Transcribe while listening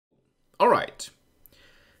Alright.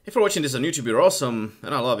 If you're watching this on YouTube, you're awesome,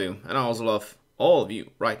 and I love you, and I also love all of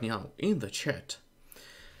you right now in the chat.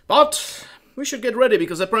 But we should get ready,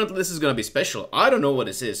 because apparently this is gonna be special. I don't know what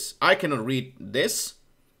this is. I cannot read this.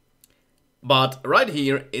 But right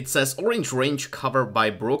here, it says Orange Range cover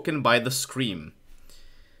by Broken by the Scream.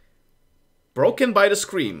 Broken by the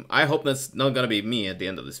Scream. I hope that's not gonna be me at the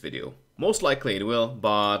end of this video. Most likely it will,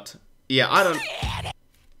 but yeah, I don't...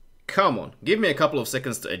 Come on, give me a couple of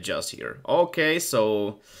seconds to adjust here. Okay,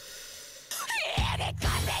 so...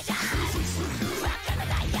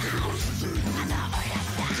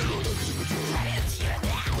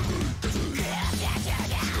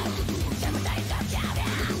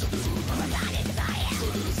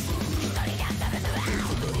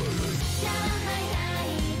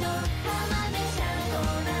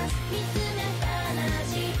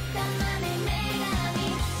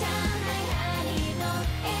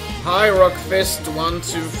 Hi, Rockfist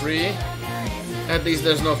 123. At least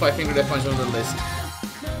there's no 5-finger death punch on the list.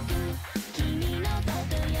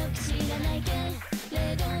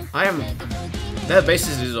 I am... That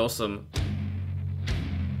bassist is awesome.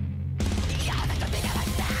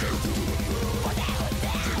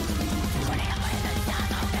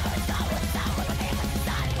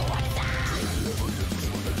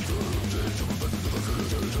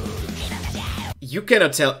 You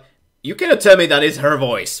cannot tell me that is her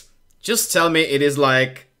voice. Just tell me it is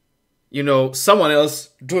like, you know, someone else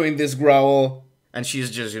doing this growl and she's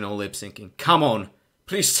just, you know, lip syncing. Come on,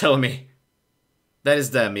 please tell me. That is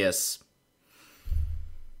them, yes.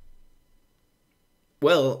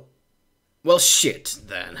 Well, shit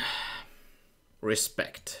then.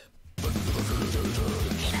 Respect.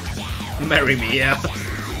 Marry me, yeah.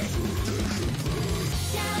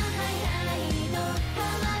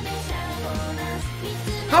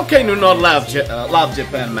 How can you not love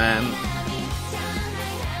Japan, man?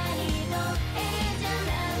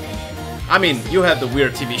 I mean, you have the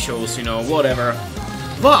weird TV shows, you know, whatever.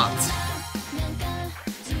 But...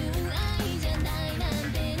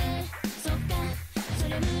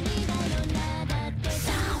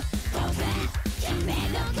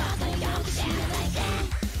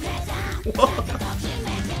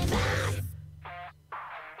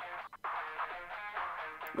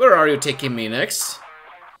 Where are you taking me next?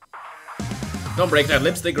 Don't break that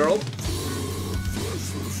lipstick, girl.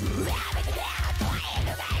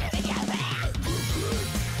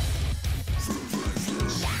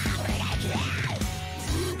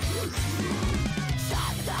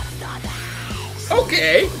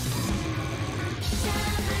 Okay.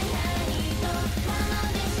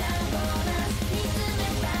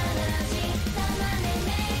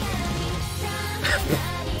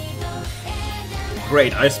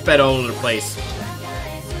 Great, I sped all over the place.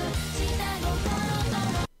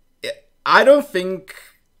 I don't think...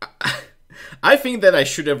 I think that I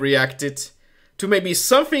should have reacted to maybe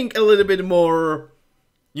something a little bit more,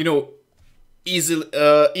 you know, easy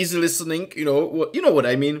listening, you know what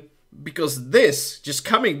I mean? Because this, just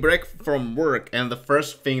coming back from work and the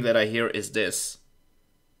first thing that I hear is this.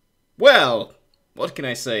 Well, what can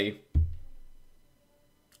I say?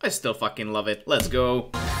 I still fucking love it. Let's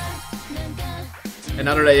go.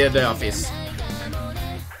 Another day at the office.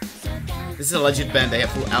 This is a legit band, they have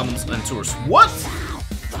full albums and tours. What?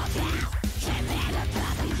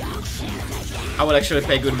 I would actually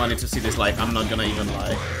pay good money to see this live, I'm not gonna even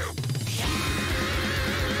lie.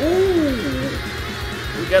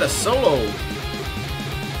 Ooh, we got a solo.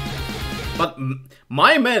 But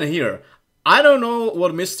my man here, I don't know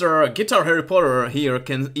what Mr. Guitar Harry Potter here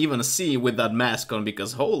can even see with that mask on,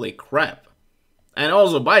 because holy crap. And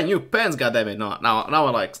also buy new pants, goddammit.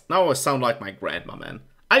 Now I sound like my grandma, man.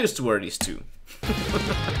 I used to wear these too.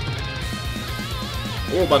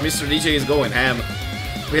 Oh, but Mr. DJ is going ham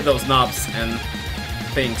with those knobs and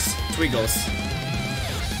things, twiggles.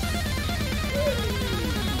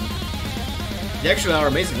 They actually are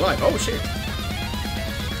amazing live. Oh shit.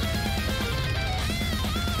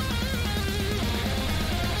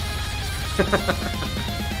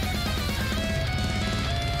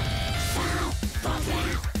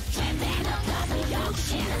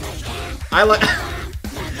 I like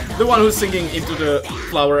the one who's singing Into the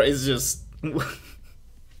Flower is just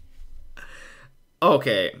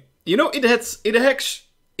okay. You know, it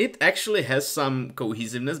actually has some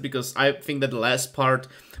cohesiveness, because I think that the last part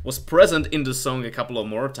was present in the song a couple of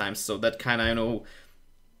more times, so that kind of,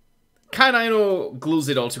 you know, glues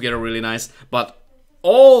it all together really nice. But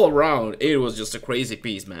all around, it was just a crazy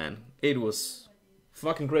piece, man. It was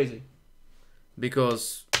fucking crazy,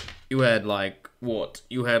 because you had like what?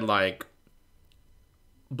 You had like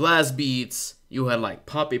blast beats, you had like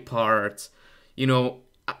poppy parts, you know,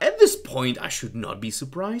 At this point, I should not be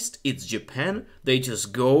surprised. It's Japan. They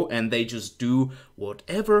just go and they just do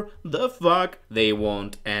whatever the fuck they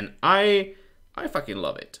want. And I fucking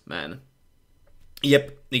love it, man.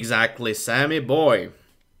 Yep, exactly, Sammy boy.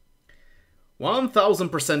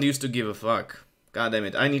 1000% used to give a fuck. God damn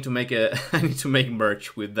it, I need to make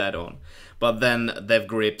merch with that on. But then Dev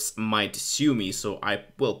Grips might sue me, so I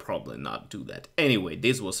will probably not do that. Anyway,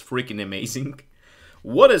 this was freaking amazing.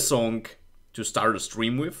 What a song to start a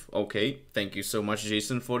stream with. Okay, thank you so much,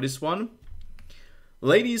 Jason, for this one.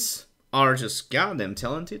 Ladies are just goddamn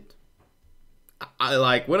talented. I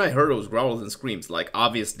like, when I heard those growls and screams, like,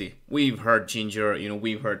 obviously, we've heard Ginger, you know,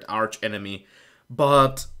 we've heard Arch Enemy,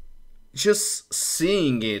 but just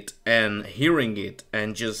seeing it and hearing it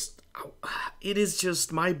and just, it is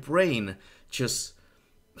just my brain just,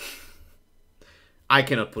 I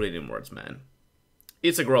cannot put it in words, man.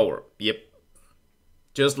 It's a grower, yep.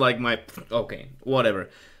 Just like my, okay, whatever.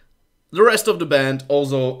 The rest of the band,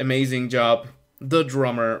 also amazing job. The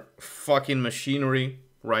drummer, fucking machinery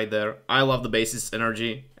right there. I love the bassist's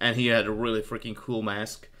energy, and he had a really freaking cool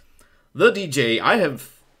mask. The DJ, I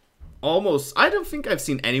don't think I've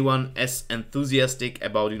seen anyone as enthusiastic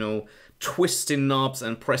about, you know, twisting knobs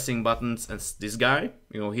and pressing buttons as this guy.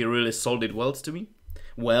 You know, he really sold it well to me.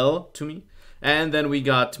 And then we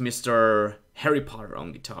got Mr. Harry Potter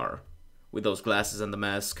on guitar with those glasses and the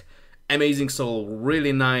mask. Amazing solo,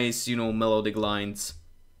 really nice, you know, melodic lines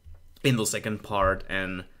in the second part,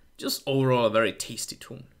 and just overall a very tasty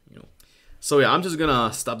tune, you know. So yeah, I'm just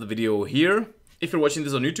gonna stop the video here. If you're watching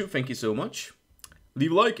this on YouTube, thank you so much.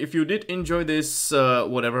 Leave a like if you did enjoy this,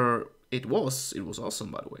 whatever it was. It was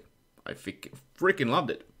awesome, by the way. I freaking loved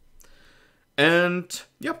it. And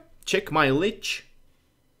yep, check my Lich.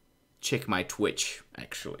 Check my Twitch,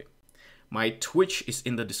 actually. My Twitch is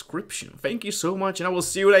in the description. Thank you so much, and I will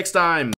see you next time.